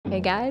Hey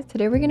guys,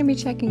 today we're going to be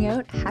checking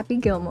out Happy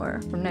Gilmore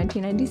from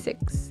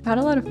 1996. I've had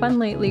a lot of fun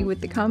lately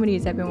with the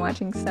comedies I've been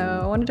watching,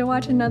 so I wanted to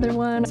watch another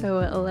one. So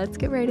let's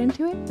get right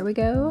into it. Here we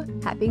go,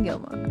 Happy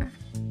Gilmore.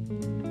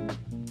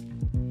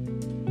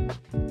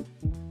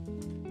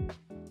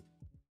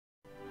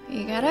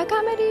 You got a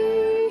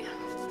comedy?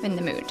 I'm in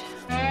the mood.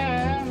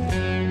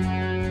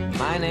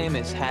 My name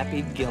is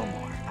Happy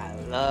Gilmore. I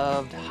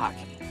loved hockey.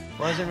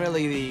 Wasn't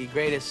really the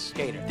greatest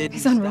skater. Didn't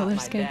He's on stop roller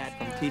my skates. dad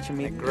from teaching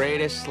me the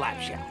greatest slap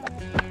shot.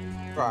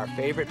 For our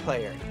favorite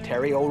player,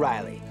 Terry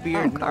O'Reilly. Oh,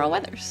 Beard Carl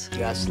Weathers.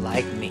 just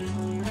like me.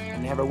 I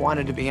never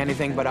wanted to be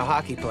anything but a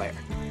hockey player.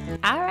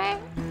 Alright.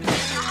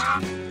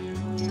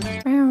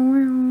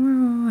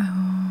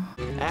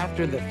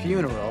 After the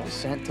funeral,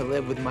 sent to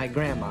live with my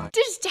grandma.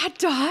 Did his dad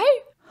die?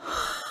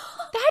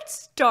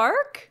 That's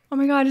dark. Oh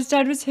my god, his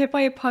dad was hit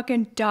by a puck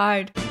and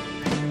died.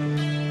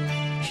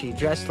 She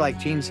dressed like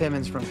Gene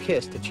Simmons from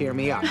Kiss to cheer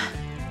me up.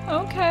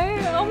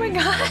 Okay, oh my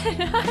god.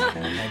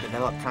 I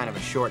developed kind of a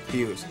short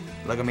fuse.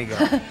 Look at me go.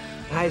 In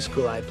high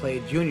school, I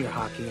played junior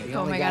hockey. The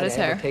Oh only my guy God, his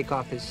to ever hair. take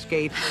off his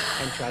skate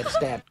and try to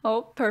stab.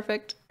 Oh,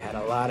 perfect. Had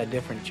a lot of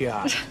different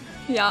jobs.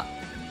 Yeah.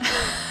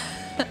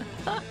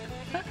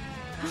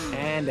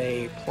 And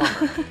a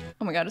plumber.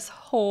 Oh my god, his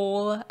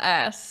whole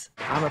ass.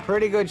 I'm a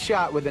pretty good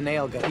shot with a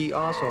nail gun. He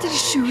also Did he had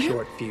shoot a him?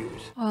 short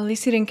fuse. Oh, at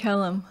least he didn't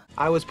kill him.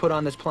 I was put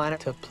on this planet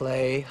to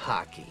play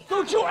hockey.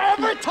 Don't you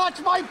ever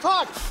touch my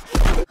puck!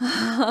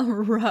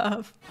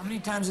 Rough. How many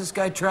times this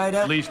guy tried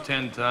out? At least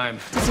 10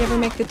 times. Does he ever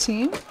make the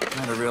team?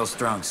 Not a real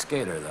strong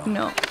skater, though.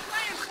 No. You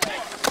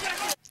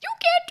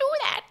can't do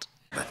that.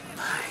 But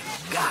my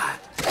God.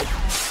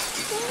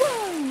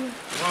 Whoa.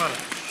 What a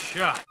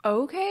shot.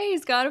 Okay,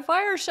 he's got a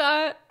fire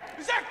shot.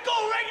 Is that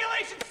goal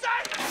regulation,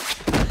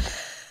 son?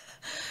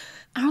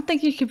 I don't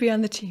think he could be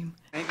on the team.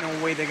 Ain't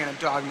no way they're gonna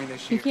dog me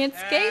this You year. can't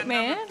skate,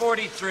 man.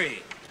 43.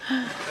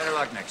 Better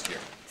luck next year.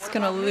 He's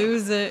gonna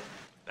lose it.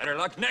 Better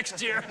luck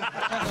next year.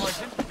 That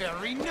wasn't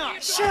very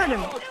nice. Shot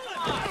him.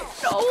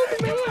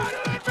 Old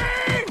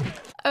man.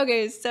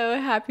 Okay, so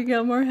Happy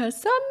Gilmore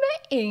has some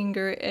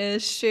anger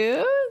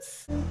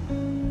issues.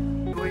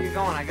 Where you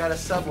going? I got a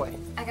Subway.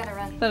 I gotta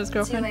run. That was See you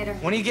girlfriend. later.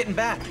 When are you getting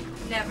back?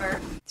 Never.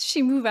 Did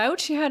she move out?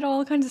 She had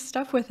all kinds of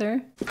stuff with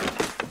her.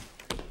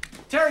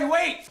 Terry,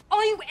 wait!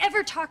 All you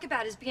ever talk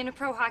about is being a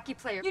pro hockey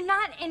player. You're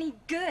not any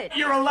good.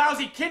 You're a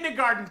lousy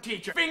kindergarten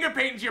teacher. Finger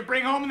paintings you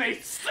bring home and they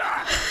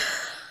suck.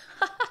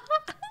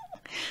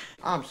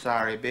 I'm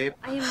sorry, babe.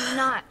 I am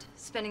not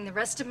spending the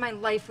rest of my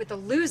life with a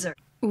loser.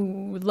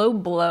 Ooh, low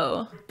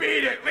blow.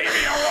 Beat it. Leave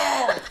me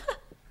alone.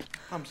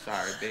 I'm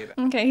sorry, babe.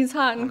 Okay, he's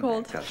hot and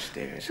cold. Back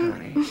upstairs,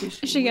 honey. Is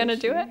she gonna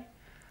do it?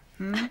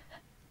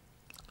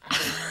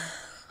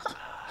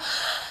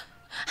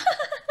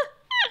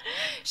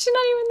 She's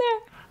not even there.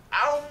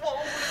 I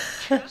won't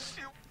kiss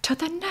you. To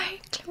the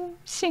night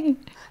closing.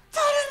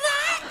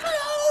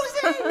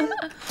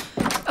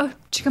 Oh, did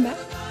she come back?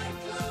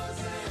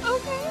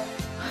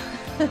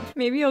 Okay.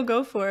 Maybe you'll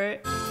go for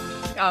it.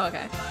 Oh,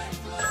 okay.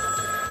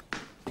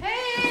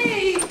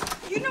 Hey!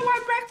 You know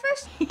our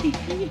breakfast?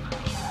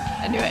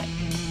 I knew it.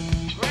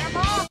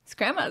 Grandma? His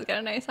grandma's got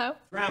a nice house.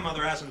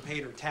 Grandmother hasn't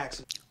paid her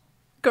taxes.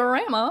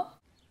 Grandma?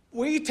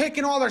 Where are you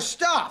taking all her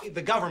stuff?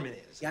 The government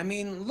is. I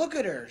mean, look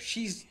at her.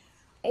 She's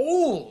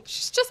old.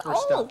 She's just Her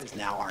old. stuff is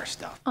now our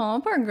stuff.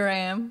 Oh, poor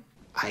Graham.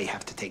 I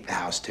have to take the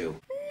house, too.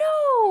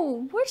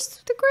 No,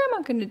 what's the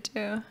grandma gonna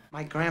do?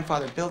 My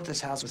grandfather built this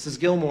house. Mrs.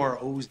 Gilmore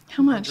owes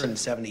How much?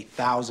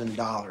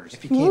 $170,000.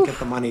 If you can't get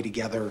the money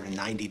together in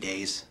 90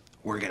 days,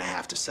 we're gonna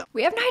have to sell.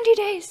 We have 90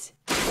 days.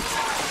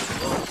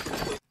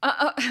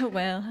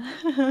 Well,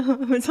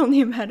 it's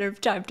only a matter of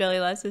time till he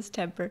lost his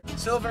temper.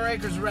 Silver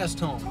Acres Rest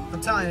Home.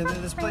 I'm telling you,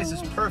 this place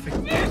is perfect.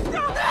 Leave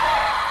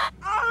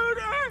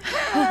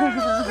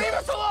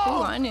us alone!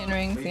 Ooh, onion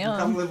rings, Come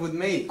yum. live with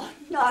me.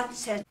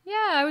 Nonsense.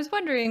 Yeah, I was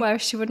wondering why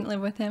she wouldn't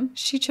live with him.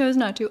 She chose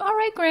not to. All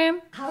right,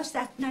 Graham. How's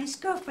that nice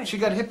girlfriend? She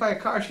got hit by a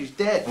car. She's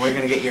dead. We're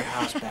gonna get your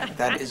house back.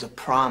 That is a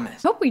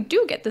promise. Hope we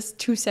do get this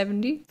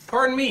 270.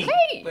 Pardon me.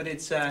 Hey! But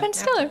it's, Ben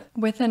Stiller.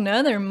 With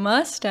another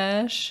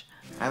mustache.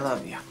 I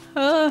love you.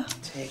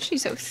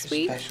 She's so Extra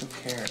sweet. Special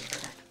care.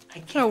 A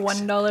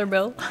 $1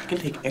 bill. I can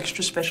take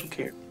extra special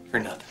care for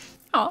nothing.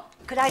 Oh,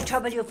 Could I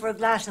trouble you for a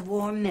glass of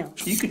warm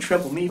milk? You could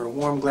trouble me for a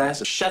warm glass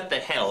of shut the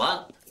hell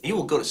up. You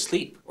will go to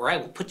sleep, or I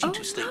will put you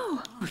to sleep.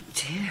 no. Oh,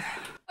 dear.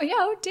 Oh, yeah,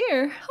 oh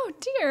dear. Oh,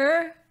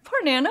 dear.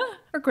 Poor Nana,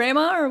 or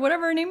Grandma, or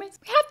whatever her name is.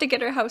 We have to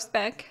get her house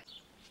back.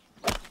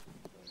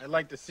 I'd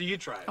like to see you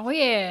try it. Oh,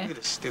 yeah. Look at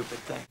this stupid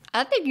thing.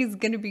 I think he's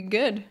gonna be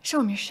good. Show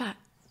him your shot.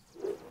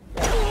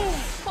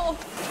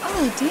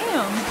 Oh,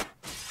 damn.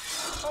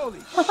 Holy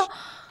shit.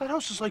 That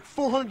house is like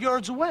 400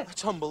 yards away.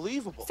 That's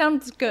unbelievable.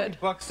 Sounds good.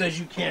 Buck says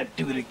you can't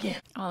do it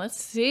again. Oh, let's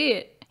see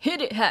it.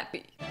 Hit it,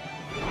 Happy.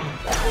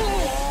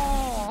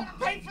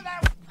 Pay for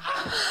that.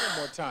 One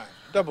more time.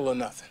 Double or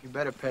nothing. You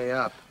better pay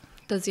up.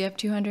 Does he have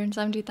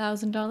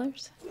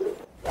 $270,000?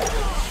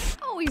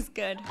 Oh, he's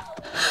good.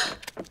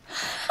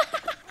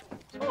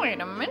 Wait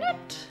a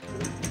minute.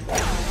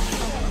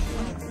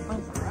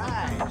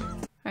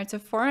 All right, so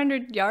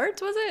 400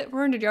 yards, was it?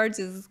 400 yards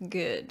is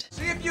good.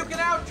 See if you can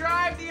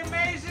outdrive the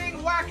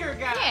amazing whacker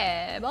guy.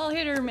 Yeah, ball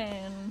hitter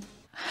man.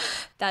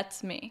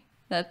 That's me.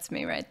 That's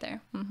me right there.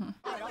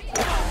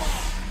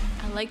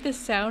 I like the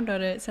sound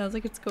on it. It sounds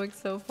like it's going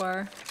so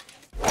far.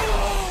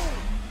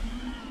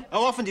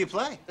 How often do you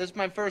play? This is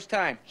my first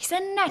time. He's a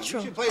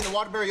natural. You should play in the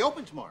Waterbury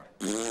Open tomorrow.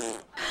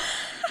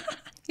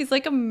 He's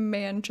like a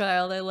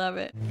man-child. I love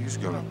it. He's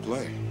gonna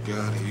play.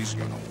 God, he's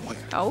gonna win.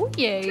 Oh,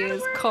 yeah, he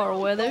is Carl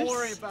Weathers. Don't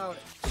worry about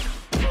it.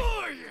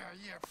 Oh,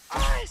 yeah.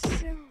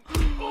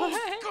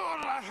 What?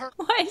 God, that hurt.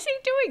 Why is he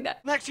doing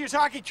that? Next year's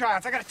hockey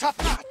tryouts, I got a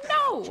tough knot.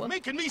 No!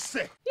 Making me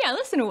sick. Yeah,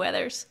 listen to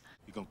Weathers.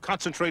 You're gonna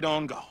concentrate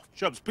on golf.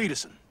 Chubbs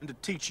Peterson, and to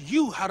teach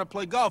you how to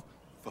play golf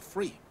for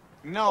free.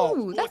 No.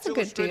 Ooh, that's a good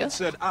Illustrated deal.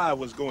 said I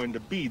was going to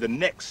be the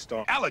next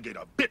star.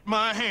 Alligator bit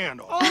my hand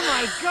off. Oh,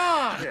 my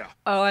God. Yeah.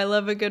 Oh, I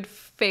love a good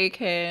fake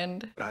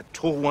hand. I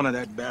tore one of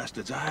that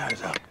bastard's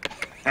eyes out.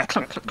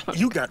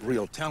 You got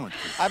real talent.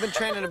 I've been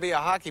training to be a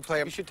hockey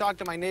player. You should talk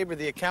to my neighbor,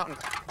 the accountant.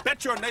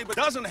 Bet your neighbor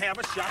doesn't have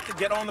a shot to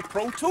get on the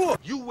pro tour.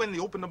 You win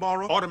the Open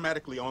tomorrow,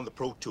 automatically on the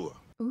pro tour.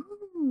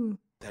 Ooh.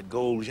 That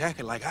gold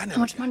jacket like I never How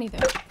much got. money,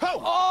 though?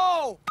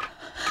 Oh!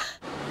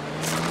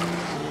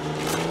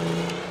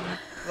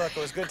 Look,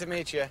 it was good to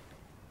meet you.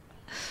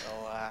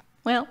 So,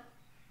 Well,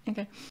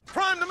 okay.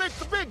 Trying to make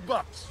the big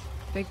bucks.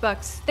 Big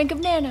bucks. Think of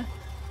Nana.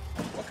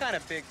 what kind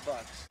of big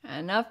bucks?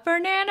 Enough for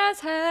Nana's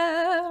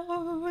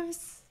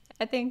house,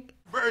 I think.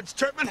 Birds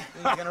chirping. Oh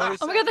my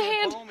God, the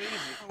hand.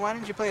 Why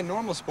didn't you play a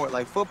normal sport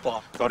like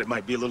football? Thought it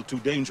might be a little too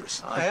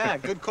dangerous. Oh, yeah,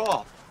 good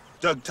call.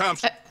 Doug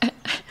Thompson,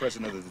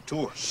 president of the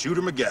tour.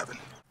 Shooter McGavin.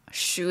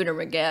 Shooter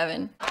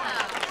McGavin.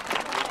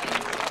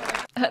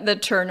 The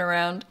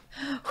turnaround.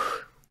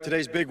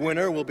 Today's big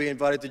winner will be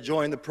invited to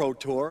join the Pro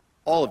Tour.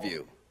 All of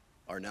you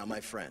are now my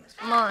friends.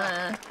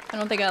 I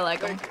don't think I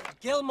like him.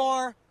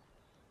 Gilmore,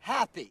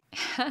 happy.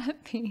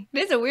 Happy. It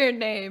is a weird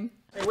name.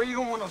 Hey, where you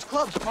going with those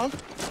clubs, punk?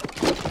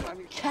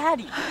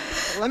 Caddy.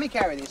 Let me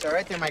carry these, all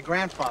right? They're my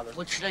grandfather's.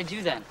 What should I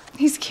do then?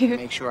 He's cute.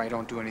 Make sure I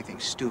don't do anything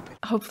stupid.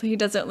 Hopefully he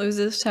doesn't lose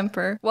his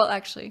temper. Well,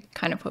 actually,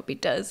 kind of hope he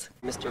does.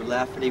 Mr.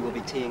 Lafferty will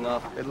be teeing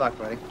off. Good luck,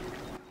 buddy.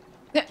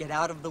 Get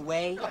out of the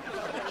way.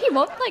 He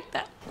won't like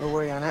that. Where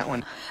were you on that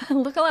one?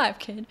 Look alive,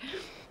 kid.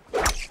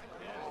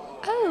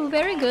 Oh,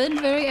 very good.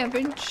 Very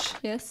average.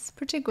 Yes,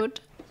 pretty good.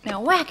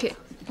 Now whack it.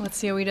 Let's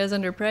see how he does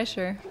under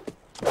pressure.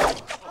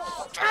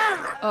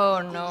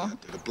 Oh, no.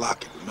 The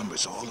block, remember,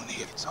 it's all in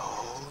here. It's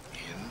all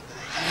in the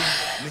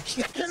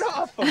head. Get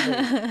off of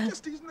me.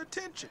 Just easing the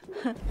tension.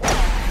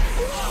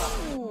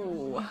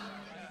 Ooh.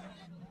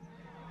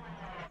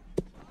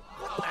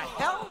 What the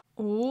hell?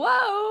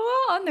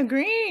 Whoa, on the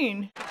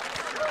green.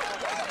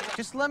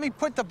 Just let me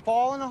put the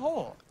ball in the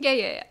hole.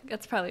 Yeah.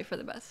 That's probably for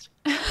the best.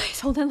 He's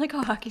holding like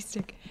a hockey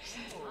stick.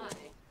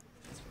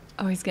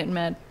 Oh, he's getting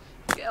mad.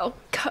 Oh,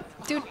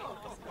 dude.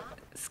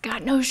 He's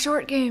got no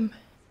short game.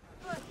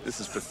 This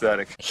is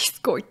pathetic. He's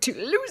going to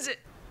lose it.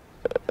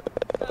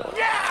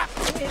 Yeah!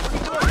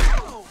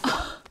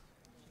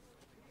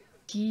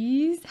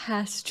 He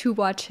has to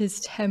watch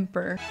his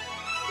temper.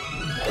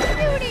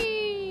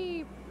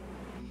 Beauty!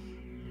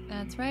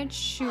 That's right,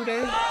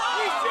 shooter.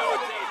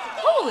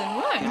 Hole in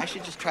one. I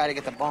should just try to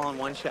get the ball in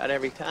one shot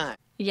every time.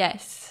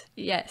 Yes.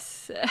 He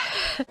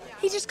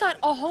just got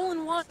a hole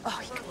in one. Oh,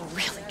 he could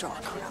really draw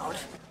a crowd.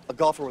 A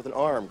golfer with an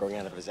arm growing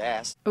out of his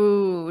ass.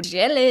 Ooh,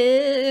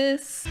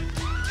 jealous.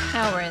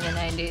 Now we're in the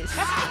 90s.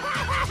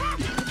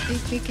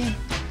 Big weekend.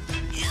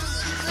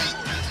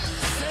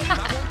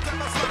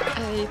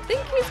 I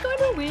think he's going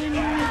to win.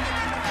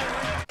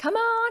 Come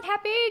on,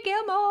 Happy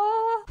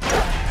Gilmore.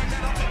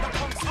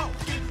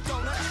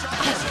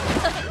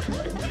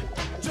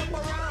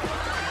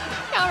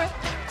 All right.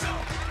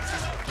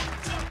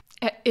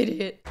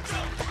 Idiot.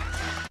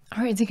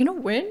 All right, is he gonna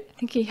win? I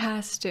think he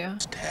has to.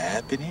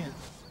 Tap it in.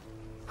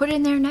 Put it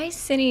in there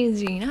nice and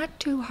easy, not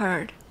too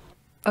hard.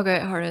 Okay,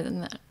 harder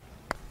than that.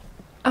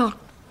 Oh.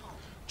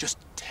 Just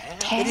tap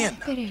Tap it in.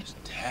 it in.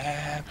 Just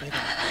tap it in.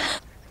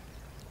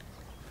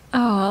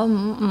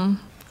 Oh,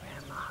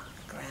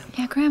 Grandma.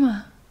 Yeah,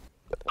 Grandma.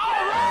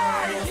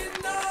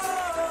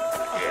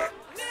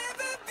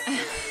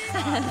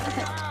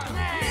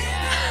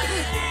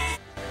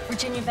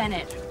 Virginia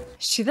Bennett.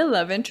 Is she the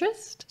love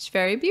interest? She's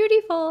very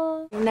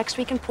beautiful. Next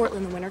week in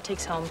Portland, the winner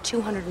takes home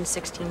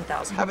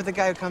 $216,000. How about the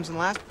guy who comes in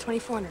last?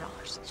 $2,400.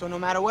 So no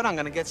matter what, I'm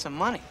gonna get some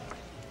money.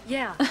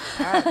 Yeah. All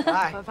right,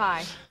 bye.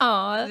 Bye-bye.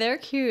 Aw, they're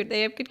cute.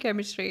 They have good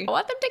chemistry. I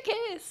want them to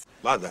kiss.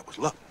 A lot of that was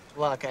luck.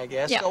 Luck, I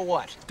guess. Yeah. So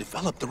what?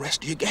 Develop the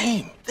rest of your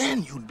game.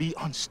 Then you'd be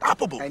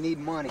unstoppable. I need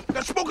money.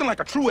 That's spoken like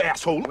a true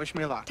asshole. Wish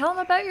me luck. Tell him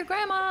about your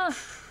grandma.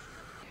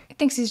 He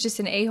thinks he's just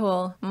an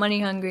a-hole, money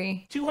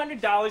hungry.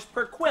 $200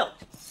 per quilt.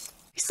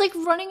 He's like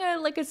running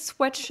a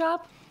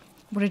sweatshop.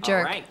 What a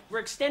jerk. All right, we're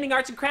extending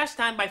arts and crafts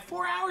time by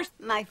 4 hours.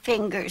 My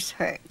fingers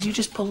hurt. You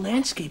just pull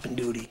landscaping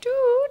duty.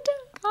 Dude,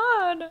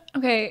 God.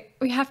 Okay,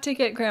 we have to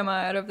get Grandma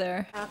out of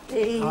there.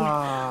 Happy.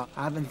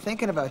 I've been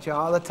thinking about you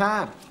all the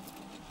time.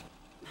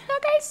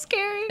 That guy's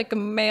scary. Like a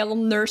male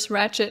nurse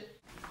Ratchet.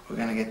 We're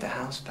gonna get the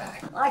house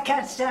back. I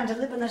can't stand to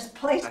live in this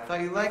place. I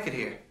thought you liked it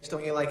here.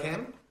 Don't you like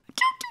him?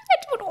 Don't do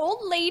that to an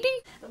old lady.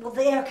 Well,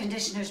 the air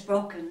conditioner's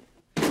broken.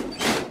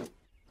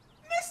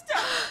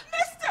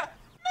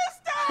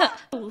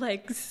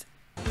 Legs.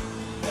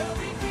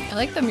 I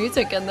like the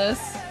music in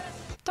this.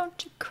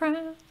 Don't you cry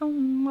no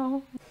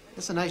more.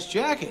 That's a nice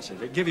jacket.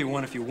 They give you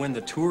one if you win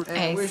the tour.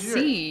 I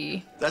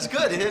see. That's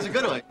good. Here's a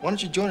good one. Why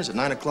don't you join us at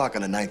 9 o'clock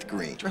on the 9th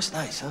green? Dress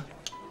nice, huh?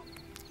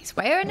 He's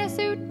wearing a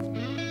suit.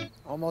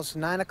 Almost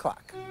 9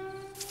 o'clock.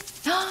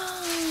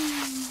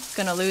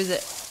 Gonna lose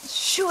it.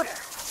 Shooter.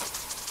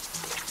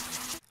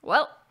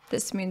 Well,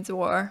 this means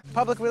war.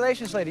 Public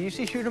relations lady, you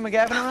see Shooter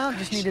McGavin around?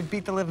 Just need to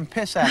beat the living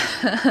piss out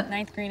of him.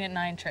 Ninth green at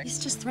 9 trick. He's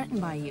just threatened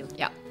by you.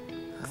 Yeah.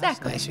 That's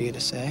Exactly. nice of you to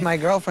say. My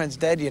girlfriend's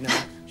dead, you know.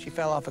 She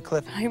fell off a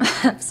cliff.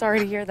 I'm sorry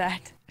to hear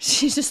that.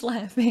 She's just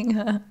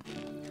laughing.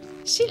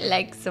 She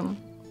likes him.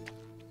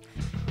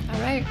 All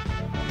right.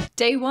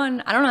 Day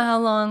one. I don't know how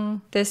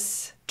long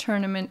this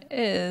tournament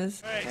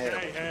is.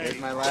 Here's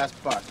my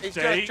last buck. He's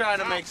just trying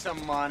to make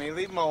some money.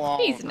 Leave him alone.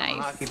 He's I'm nice.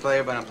 a hockey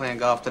player, but I'm playing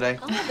golf today.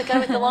 Oh, the guy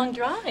with the long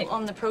drive.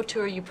 On the pro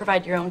tour, you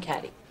provide your own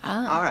caddy.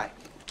 Ah, All right.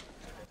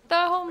 the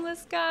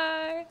homeless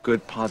guy.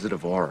 Good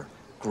positive aura.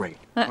 Great.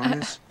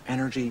 Bonus,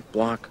 energy,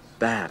 block,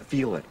 bad.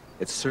 Feel it.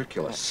 It's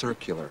circular,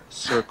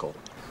 circle.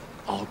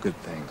 All good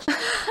things.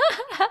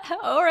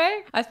 All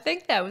right. I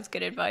think that was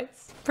good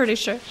advice. Pretty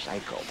sure.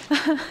 Psycho.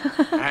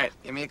 All right,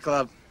 give me a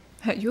club.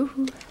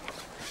 Yoo-hoo.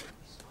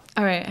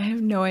 All right. I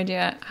have no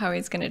idea how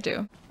he's gonna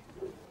do.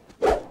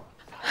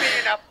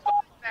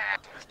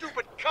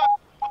 Stupid cunt.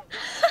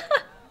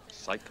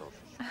 Psycho.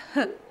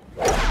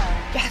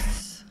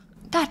 Yes.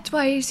 That's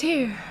why he's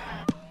here.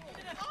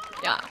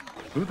 Yeah.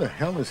 Who the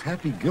hell is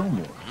Happy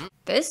Gilmore?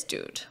 This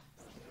dude.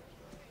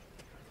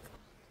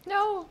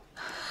 No.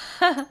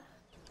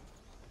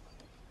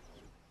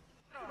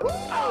 Ooh,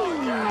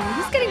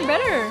 he's getting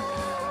better.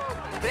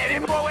 They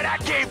didn't know where that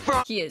came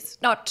from. He is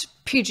not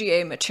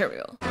PGA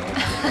material.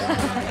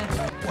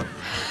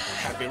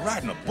 I've been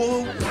riding a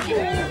bull.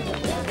 Yeah,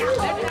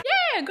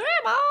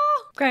 Grandma.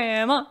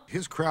 Grandma.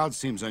 His crowd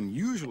seems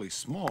unusually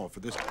small for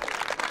this.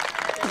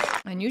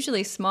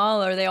 Unusually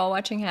small. Are they all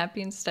watching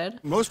Happy instead?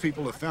 Most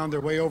people have found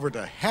their way over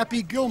to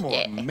Happy Gilmore.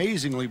 Yeah.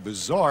 Amazingly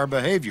bizarre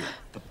behavior.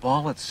 The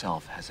ball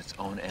itself has its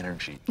own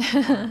energy.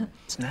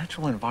 Its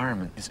natural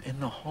environment is in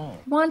the hole.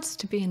 Wants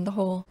to be in the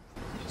hole.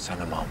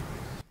 Send him home.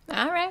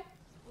 All right.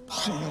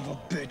 Son of a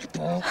bitch,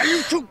 ball. Are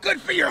you too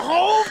good for your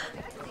home?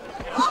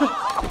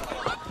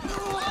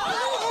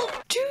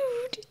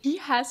 Dude, he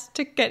has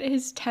to get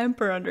his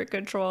temper under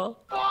control.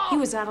 He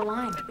was out of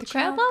line. The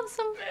crowd loves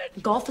him.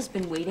 Golf has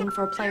been waiting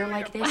for a player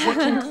like this.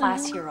 Working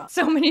class hero.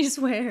 So many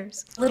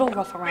swears. Little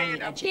rough around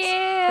the edges.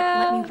 Yeah. But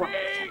let me work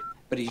with him.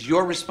 But he's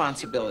your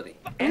responsibility.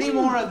 Any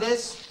more of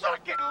this? Suck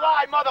it,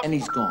 lie, mother. And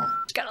he's gone.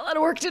 He's got a lot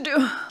of work to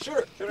do.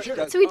 Sure.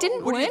 So he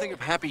didn't What do win? you think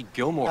of Happy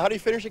Gilmore? How do you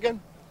finish again?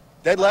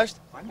 Dead last?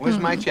 Where's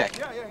my check?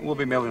 We'll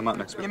be mailing him out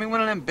next week. Give me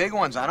one of them big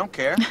ones. I don't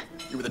care.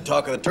 You were the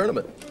talk of the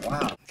tournament.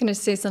 Wow. Gonna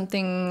say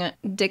something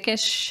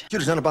dickish.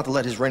 Shooter's not about to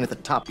let his reign at the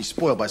top be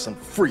spoiled by some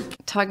freak.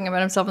 Talking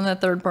about himself in the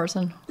third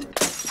person.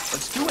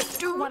 Let's do it,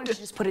 dude. Why don't you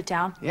just put it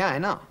down? Yeah, I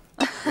know.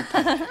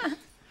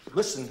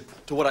 Listen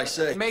to what I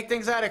say. Make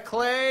things out of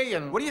clay,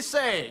 and what do you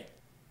say?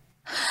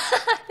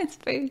 His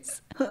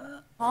face.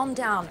 Calm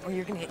down, or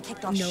you're gonna get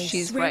kicked off. No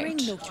She's swearing,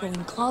 right. No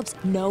throwing clubs,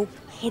 no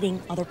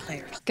hitting other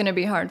players. Gonna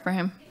be hard for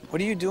him.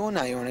 What are you doing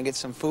now? You want to get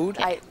some food?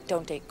 I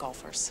don't date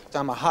golfers.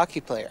 I'm a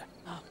hockey player.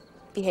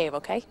 Behave,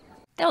 okay?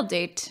 They'll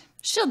date.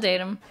 She'll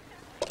date him.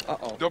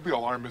 Uh-oh. Don't be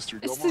alarmed,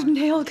 Mr. It's Gilmore. the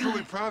nail I'm guy.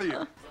 really proud of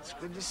you. It's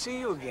good to see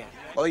you again.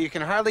 Well, you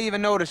can hardly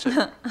even notice it.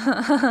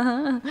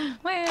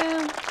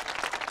 Well.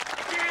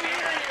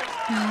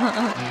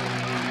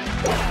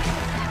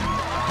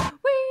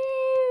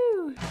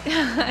 Woo!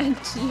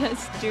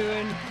 Just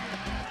doing.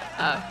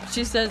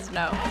 She says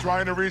no.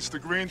 Trying to reach the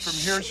green from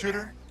here,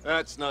 Shooter?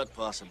 That's not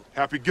possible.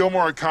 Happy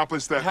Gilmore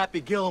accomplished that.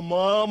 Happy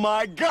Gilmore, oh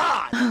my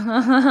God!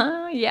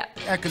 Yeah.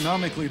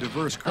 Economically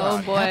diverse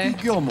crowd. Oh, boy.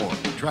 Happy Gilmore,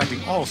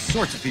 attracting all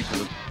sorts of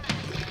people.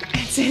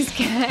 It's his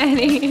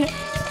caddy.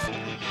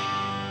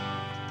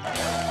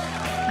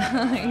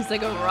 He's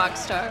like a rock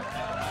star.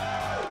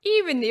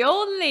 Even the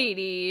old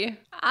lady.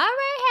 All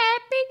right,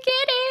 Happy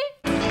Kitty.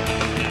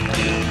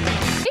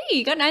 Hey,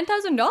 you got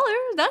 $9,000.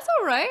 That's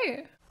all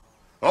right.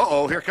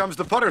 Uh-oh, here comes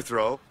the putter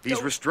throw.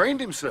 He's restrained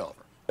himself.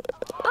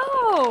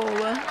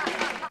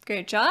 Oh,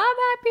 great job,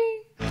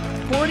 Happy.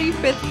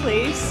 45th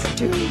place.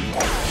 Dude.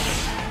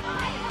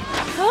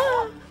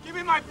 Give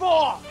me my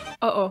ball!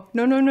 Uh-oh.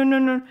 No.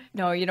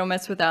 No, you don't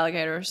mess with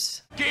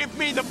alligators. Give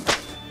me the...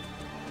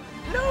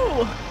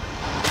 No!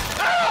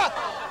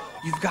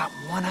 You've got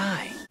one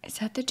eye. Is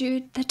that the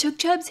dude that took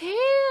Chubb's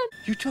hand?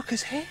 You took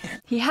his hand.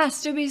 He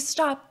has to be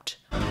stopped.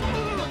 Dude.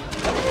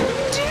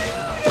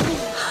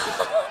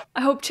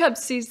 I hope Chubb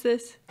sees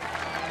this.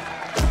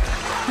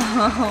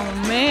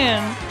 Oh,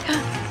 man.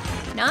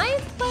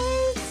 9th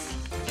place?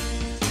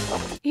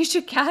 You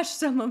should catch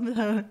some of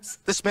those.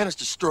 This man is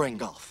destroying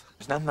golf.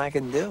 There's nothing I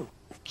can do.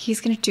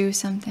 He's gonna do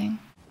something.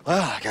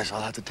 Well, I guess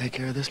I'll have to take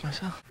care of this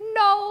myself.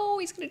 No,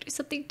 he's gonna do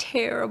something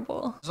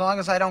terrible. As long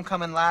as I don't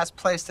come in last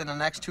place, then the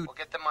next two will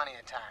get the money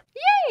in time.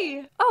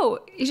 Yay! Oh,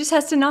 he just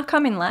has to not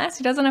come in last?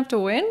 He doesn't have to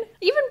win?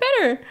 Even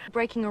better.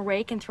 Breaking a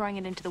rake and throwing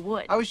it into the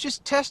wood. I was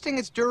just testing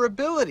its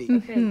durability.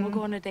 Okay, we'll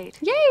go on a date.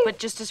 Yay! But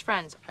just as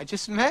friends. I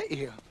just met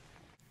you.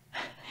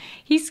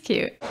 He's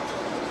cute.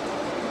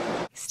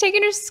 He's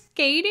taking her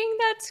skating?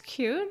 That's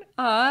cute.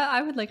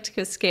 I would like to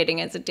go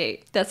skating as a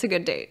date. That's a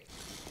good date.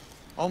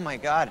 Oh my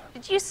God.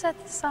 Did you set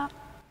this up?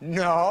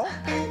 No.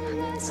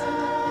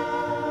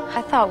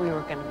 I thought we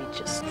were gonna be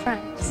just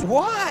friends.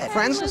 What?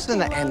 Friends listen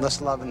to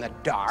Endless Love in the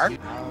Dark.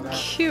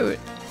 Cute.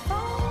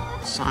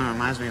 This song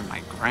reminds me of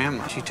my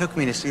grandma. She took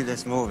me to see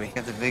this movie. I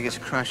got the biggest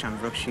crush on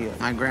Brooke Shields.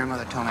 My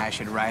grandmother told me I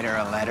should write her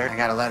a letter. I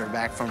got a letter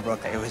back from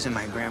Brooke. It was in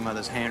my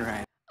grandmother's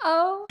handwriting.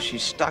 Oh.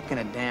 She's stuck in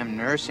a damn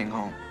nursing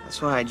home. That's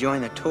why I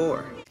joined the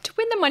tour. To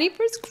win the money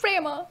for his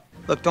grandma.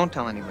 Look, don't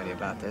tell anybody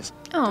about this.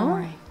 Oh. Don't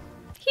worry.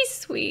 He's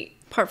sweet.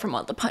 Apart from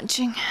all the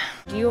punching.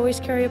 Do you always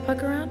carry a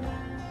puck around?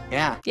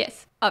 Yeah.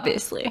 Yes,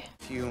 obviously.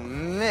 If you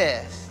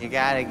miss, you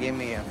gotta give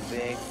me a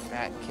big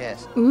fat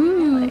kiss.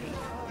 Ooh.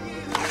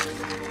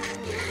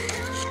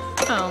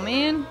 Oh,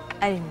 man.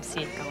 I didn't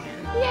see it go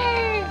in.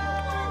 Yay!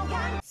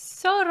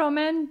 So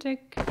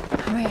romantic.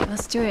 All right,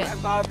 let's do it.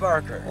 Bob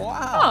Barker.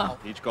 Wow.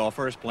 Each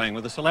golfer is playing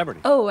with a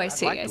celebrity. Oh, I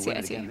see, I'd like I to see, win I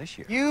it see. again this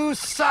year. You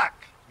suck,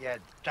 you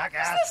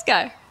jackass. Who's this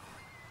guy?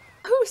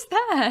 Who's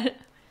that?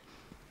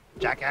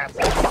 Jackass.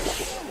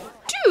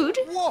 Dude.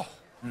 Whoa.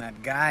 And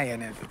that guy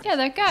in it. Yeah,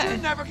 that guy. You're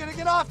never gonna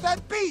get off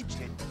that beach,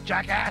 you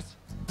jackass.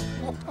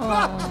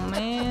 Oh,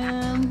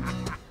 man.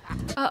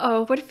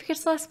 Uh-oh, what if he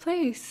gets last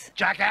place?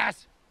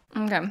 Jackass.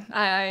 Okay,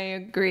 I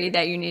agree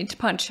that you need to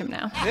punch him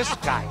now. This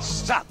guy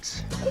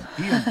sucks.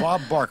 He and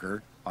Bob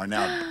Barker are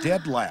now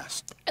dead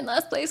last. In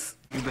last place.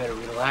 You better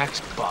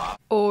relax, Bob.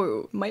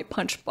 Oh, might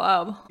punch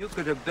Bob. You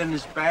could have been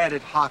as bad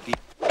at hockey.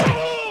 I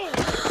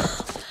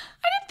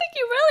didn't think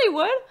you really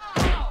would.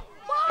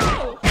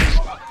 Whoa!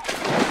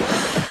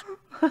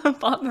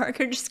 Bob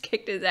Barker just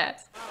kicked his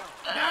ass.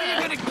 Now you're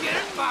gonna get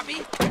it,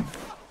 Bobby.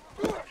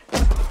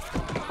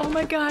 Oh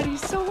my God,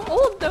 he's so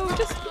old though.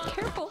 Just be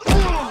careful.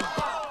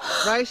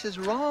 Price is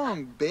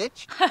wrong,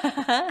 bitch.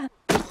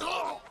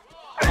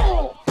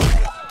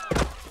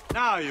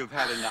 Now you've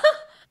had enough.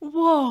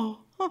 Whoa.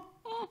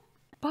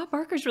 Bob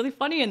Barker's really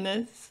funny in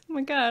this. Oh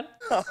my God.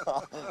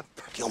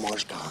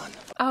 Gilmore's gone.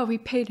 Oh, we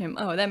paid him.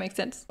 Oh, that makes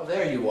sense. Oh,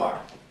 there you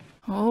are.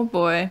 Oh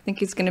boy, I think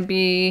he's gonna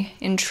be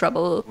in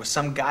trouble. With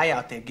some guy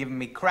out there giving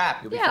me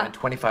crap. You'll be Yeah. fined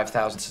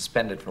 $25,000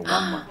 suspended for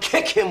 1 month.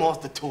 Kick him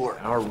off the tour.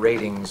 Our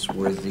ratings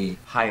were the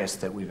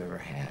highest that we've ever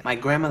had. My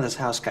grandmother's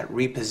house got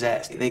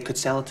repossessed. They could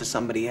sell it to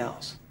somebody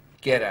else.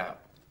 Get out.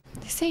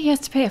 They say he has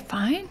to pay a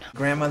fine?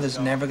 Grandmother's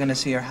never gonna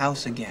see her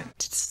house again.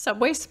 Did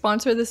Subway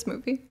sponsor this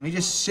movie? We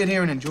just sit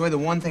here and enjoy the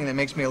one thing that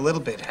makes me a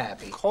little bit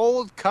happy.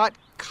 Cold cut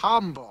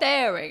combo.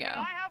 There we go.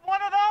 I have one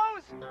of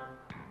those.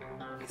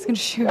 He's gonna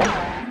shoot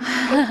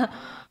him.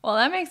 Well,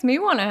 that makes me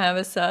want to have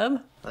a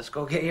sub. Let's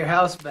go get your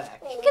house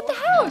back. You can get the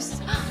house.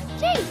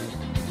 Yay.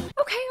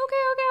 Okay.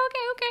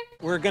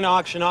 We're gonna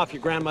auction off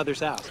your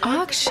grandmother's house.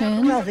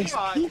 Auction?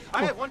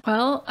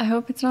 Well, I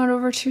hope it's not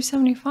over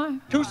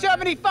 $275.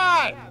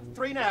 $275.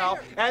 3 now.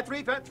 Add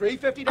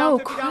 350 down, Oh,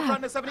 50 down crap.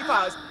 front to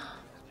 75.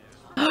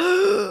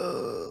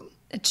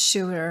 It's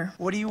shooter.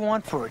 What do you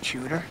want for it,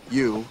 shooter?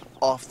 You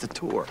off the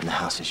tour, and the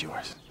house is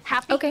yours.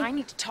 Happy? Okay. I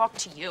need to talk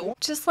to you.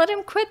 Just let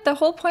him quit. The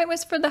whole point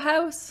was for the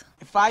house.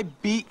 If I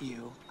beat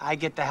you, I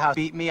get the house.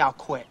 Beat me, I'll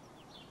quit.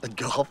 The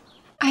golf?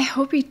 I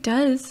hope he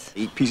does.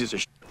 Eat pieces of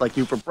shit like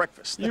you for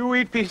breakfast. You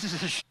eat pieces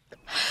of shit.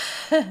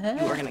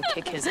 You were gonna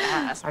kick his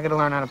ass. I gotta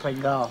learn how to play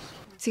golf.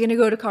 Is he gonna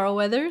go to Carl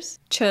Weathers?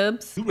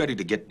 Chubbs? You ready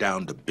to get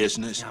down to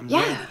business? I'm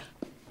Yeah. ready.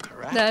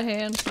 Correct. That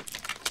hand.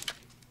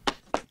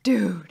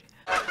 Dude.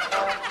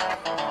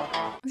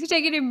 Is he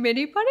taking a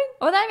mini putting?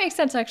 Oh, that makes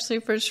sense actually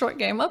for a short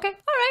game. Okay, all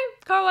right.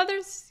 Carl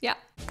Weathers, yeah.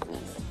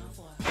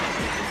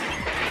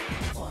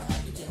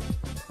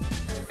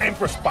 Aim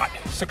for a spot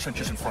 6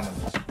 inches in front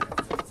of them.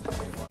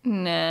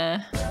 Nah.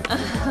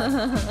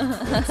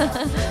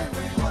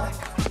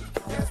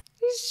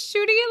 He's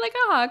shooting it like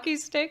a hockey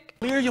stick.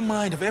 Clear your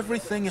mind of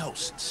everything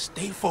else.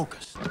 Stay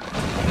focused.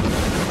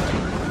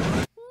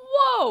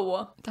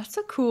 Whoa! That's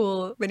a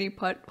cool mini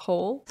putt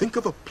hole. Think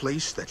of a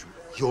place that's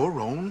your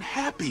own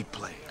happy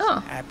place. Oh,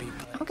 Happy.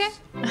 okay.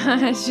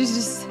 She's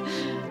just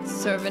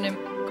serving him.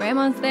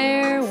 Grandma's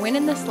there,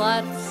 winning the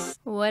slots.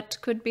 What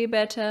could be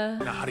better?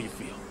 Now, how do you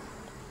feel?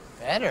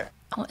 Better.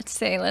 Let's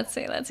see.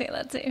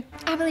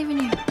 I believe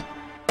in you.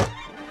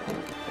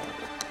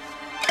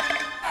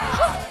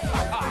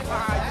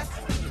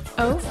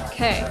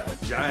 Okay.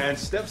 Giant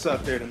steps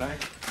out there tonight.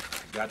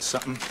 Got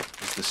something?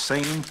 It's the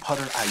same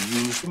putter I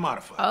used to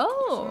modify.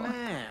 Oh.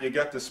 You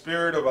got the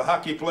spirit of a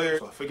hockey player,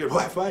 so I figured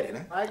why fight it,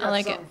 eh? I got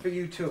like it. something for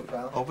you too,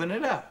 pal. Open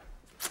it up.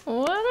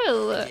 What a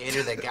look.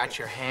 Gator that got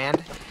your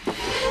hand.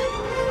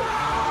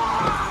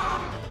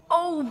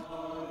 Oh.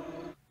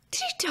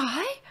 Did he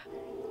die?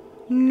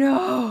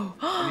 No.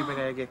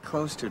 Anybody I get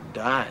close to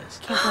dies.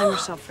 Can't blame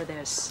yourself for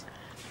this.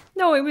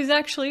 No, it was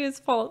actually his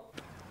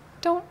fault.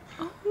 Don't.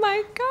 Oh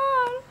my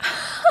god.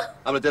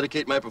 I'm gonna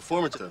dedicate my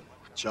performance to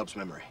Chubb's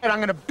memory. And I'm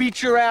gonna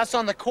beat your ass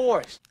on the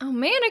course. Oh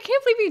man, I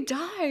can't believe he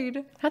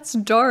died. That's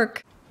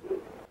dark.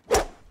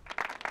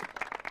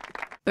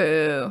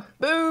 Boo.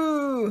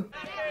 Boo.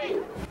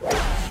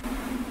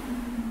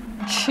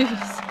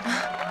 Jeez.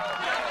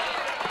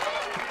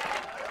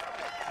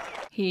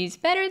 He's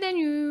better than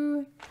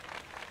you.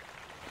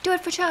 Do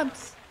it for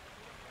Chubbs.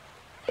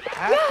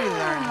 Happy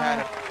learned how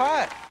to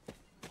putt.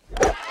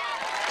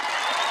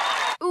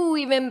 Ooh,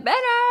 even better.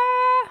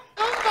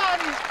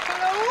 Somebody's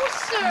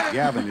closer.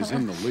 Gavin is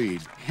in the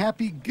lead.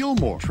 Happy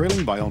Gilmore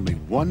trailing by only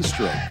 1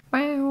 stroke.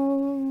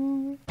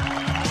 Wow.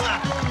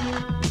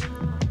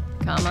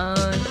 Come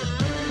on.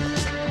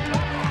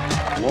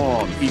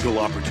 Long eagle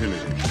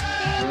opportunity.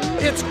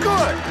 It's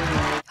good!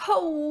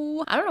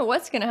 Oh, I don't know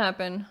what's gonna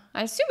happen.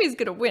 I assume he's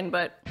gonna win,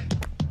 but...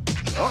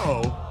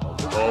 Uh-oh.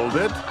 Hold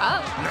it.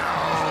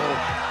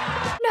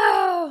 Oh.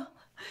 No!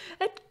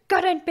 It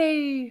couldn't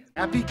be.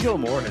 Happy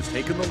Gilmore has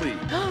taken the lead.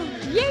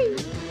 Yay!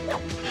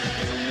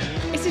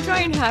 Is he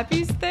trying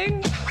Happy's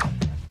thing?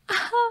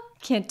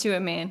 Can't do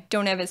it, man.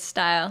 Don't have his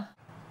style.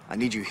 I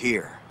need you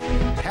here.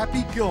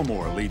 Happy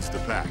Gilmore leads the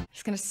pack.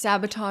 He's gonna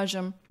sabotage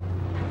him.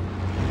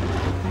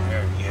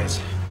 There he is.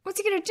 What's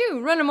he gonna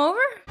do? Run him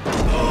over?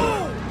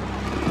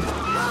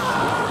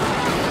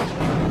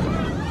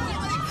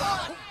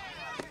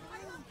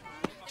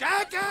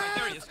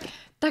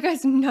 That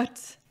guy's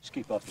nuts. Just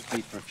keep off your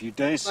feet for a few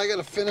days. I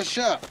gotta finish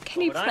up.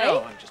 Can he But play? I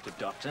know, I'm just a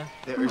doctor.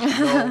 There is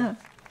no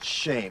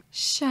shame.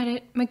 Shut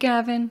it,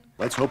 McGavin.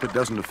 Let's hope it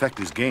doesn't affect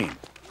his game.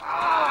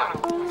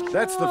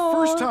 That's the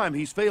first time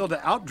he's failed to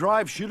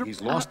outdrive shooter.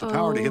 He's lost the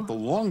power to hit the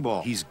long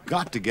ball. He's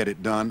got to get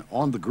it done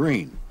on the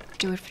green.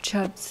 Do it for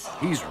Chubbs.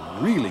 He's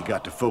really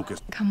got to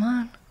focus. Come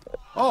on.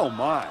 Oh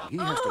my, he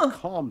has to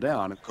calm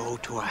down. Go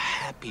to a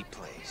happy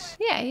place.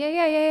 Yeah.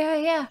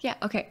 Yeah,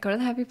 okay, go to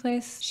the happy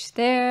place. She's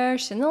there,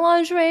 she's in the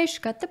lingerie, she's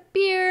got the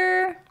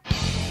beer.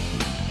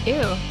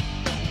 Ew.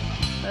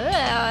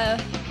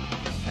 Ugh.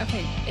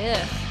 Okay,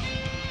 ugh.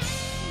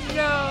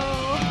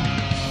 No.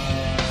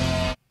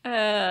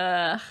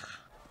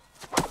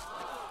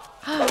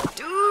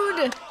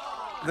 Dude!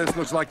 This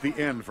looks like the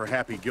end for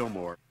Happy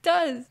Gilmore.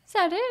 Does. Is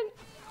that it?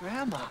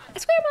 Grandma.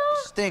 It's Grandma.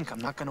 Stink. I'm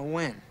not gonna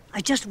win. I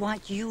just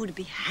want you to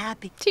be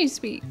happy. Too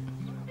sweet.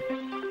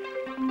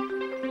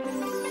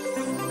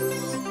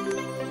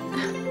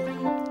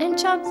 And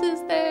Chubbs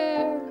is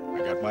there. I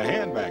got my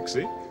hand back,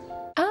 see?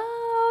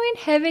 Oh, in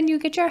heaven you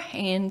get your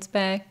hands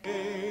back.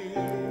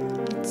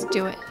 Let's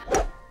do it.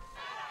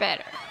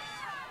 Better.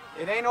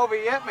 It ain't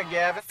over yet,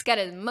 McGavin. It's got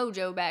his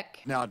mojo back.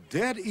 Now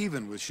dead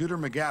even with shooter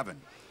McGavin.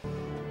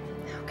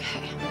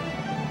 Okay.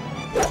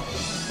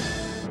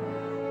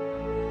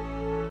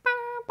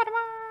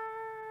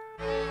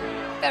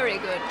 Very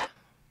good.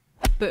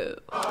 Boo.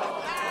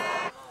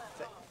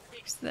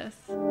 What's this?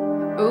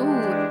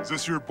 Ooh. Is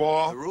this your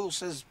ball? The rule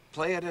says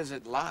play it as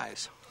it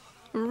lies.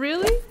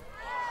 Really?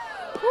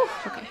 Whew,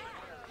 okay.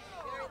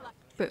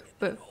 Boo,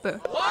 boo, boo.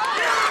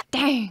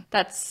 Dang,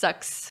 that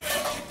sucks.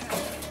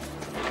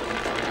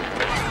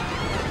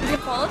 Is it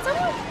falling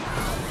someone?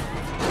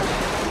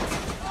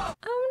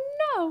 Oh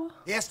no.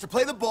 He has to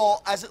play the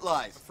ball as it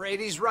lies. Afraid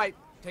he's right.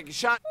 Take a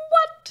shot.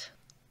 What?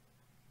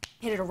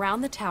 Hit it around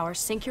the tower,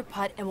 sink your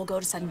putt, and we'll go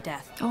to sudden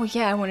death. Oh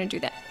yeah, I want to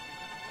do that.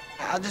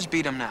 I'll just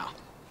beat him now.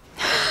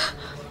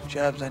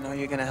 Chubbs, I know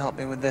you're gonna help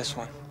me with this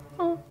one.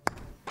 Oh.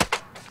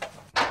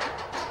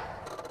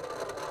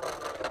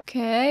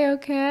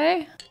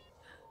 Okay.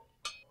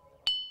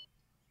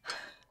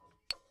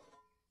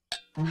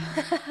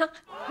 I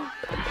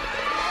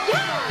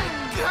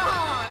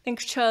think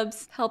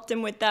Chubbs helped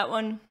him with that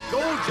one.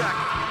 Gold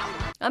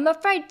jacket! I'm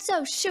afraid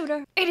so,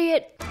 shooter.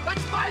 Idiot.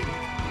 Let's fight!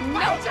 No.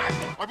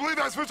 I believe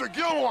that's Mr.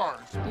 Gilmore.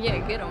 Yeah,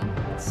 get him.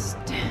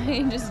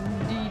 He just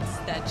needs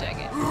that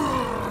jacket.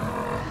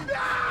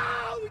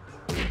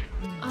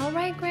 All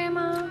right,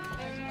 Grandma.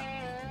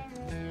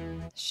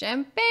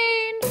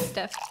 Champagne.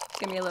 Steph,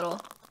 give me a little.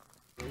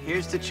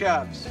 Here's to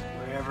Chubbs,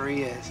 wherever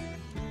he is.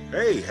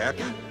 Hey,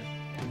 Happy.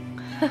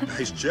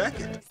 Nice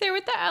jacket. Stay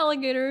with the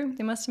alligator.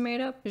 They must have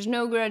made up. There's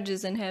no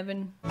grudges in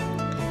heaven.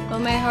 Well,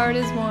 my heart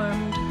is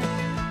warmed.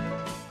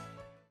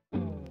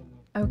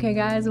 Okay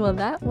guys, well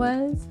that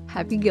was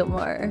Happy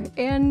Gilmore,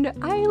 and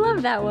I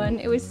love that one.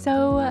 It was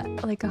so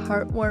like a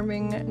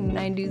heartwarming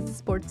 90s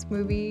sports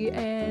movie,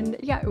 and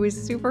yeah, it was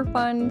super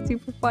fun,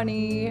 super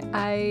funny.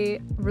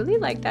 I really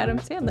liked Adam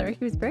Sandler.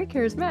 He was very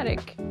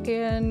charismatic,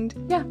 and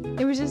yeah,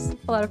 it was just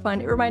a lot of fun.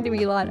 It reminded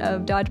me a lot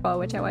of Dodgeball,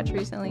 which I watched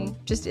recently,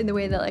 just in the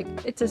way that like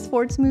it's a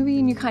sports movie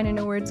and you kind of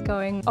know where it's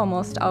going.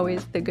 Almost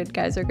always the good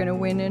guys are gonna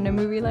win in a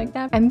movie like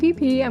that.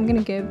 MVP I'm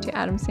gonna give to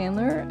Adam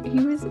Sandler.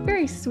 He was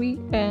very sweet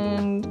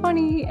and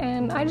funny,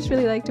 and I just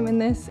really liked him in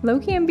this.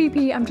 Low-key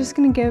MVP, I'm just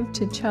gonna give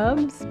to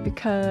Chubbs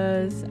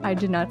because I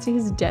did not see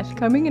his death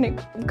coming and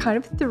it kind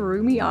of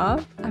threw me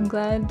off. I'm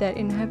glad that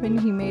in heaven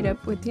he made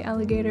up with the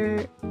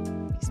alligator.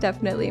 He's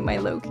definitely my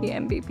low-key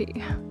MVP.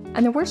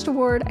 And the worst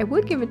award, I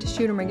would give it to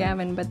Shooter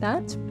McGavin, but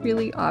that's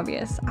really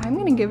obvious. I'm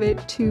gonna give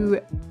it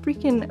to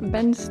freaking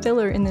Ben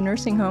Stiller in the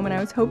nursing home, and I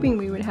was hoping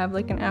we would have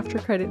like an after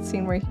credit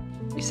scene where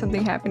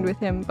something happened with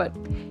him, but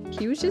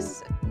he was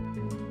just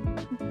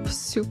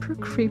super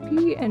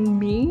creepy and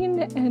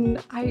mean,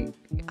 and I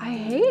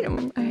hate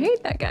him. I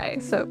hate that guy.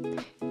 So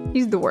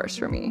he's the worst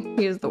for me.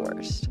 He is the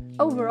worst.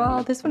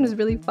 Overall, this one is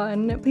really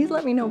fun. Please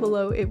let me know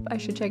below if I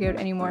should check out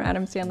any more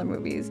Adam Sandler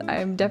movies.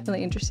 I'm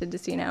definitely interested to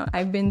see now.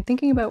 I've been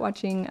thinking about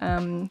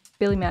watching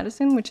Billy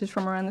Madison, which is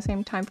from around the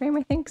same time frame,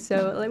 I think.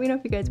 So let me know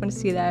if you guys want to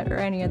see that or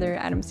any other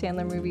Adam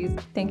Sandler movies.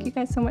 Thank you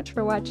guys so much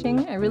for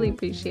watching. I really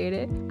appreciate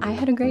it. I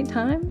had a great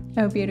time.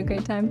 I hope you had a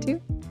great time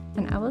too.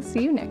 And I will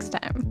see you next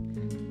time.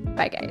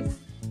 Bye guys.